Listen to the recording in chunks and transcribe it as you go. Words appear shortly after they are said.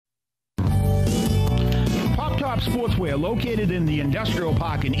Tops Sportswear, located in the Industrial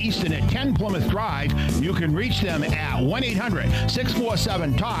Park in Easton at 10 Plymouth Drive. You can reach them at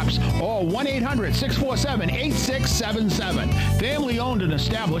 1-800-647-TOPS or 1-800-647-8677. Family owned and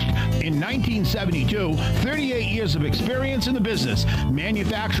established in 1972, 38 years of experience in the business.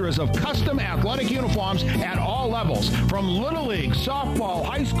 Manufacturers of custom athletic uniforms at all levels, from Little League, softball,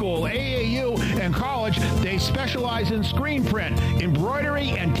 high school, AAU, and college. They specialize in screen print, embroidery,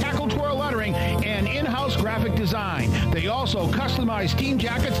 and tackle twirl lettering, and in-house graphic design. They also customize team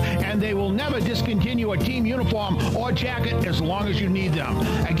jackets, and they will never discontinue a team uniform or jacket as long as you need them.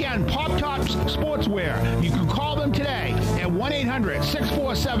 Again, Tops Sportswear. You can call them today at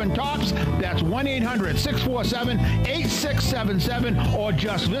 1-800-647-TOPS. That's 1-800-647-8677, or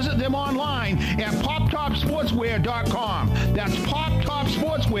just visit them online at PopTopSportswear.com. That's Pop Top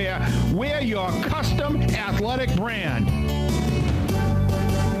Sportswear. We're your custom athletic brand.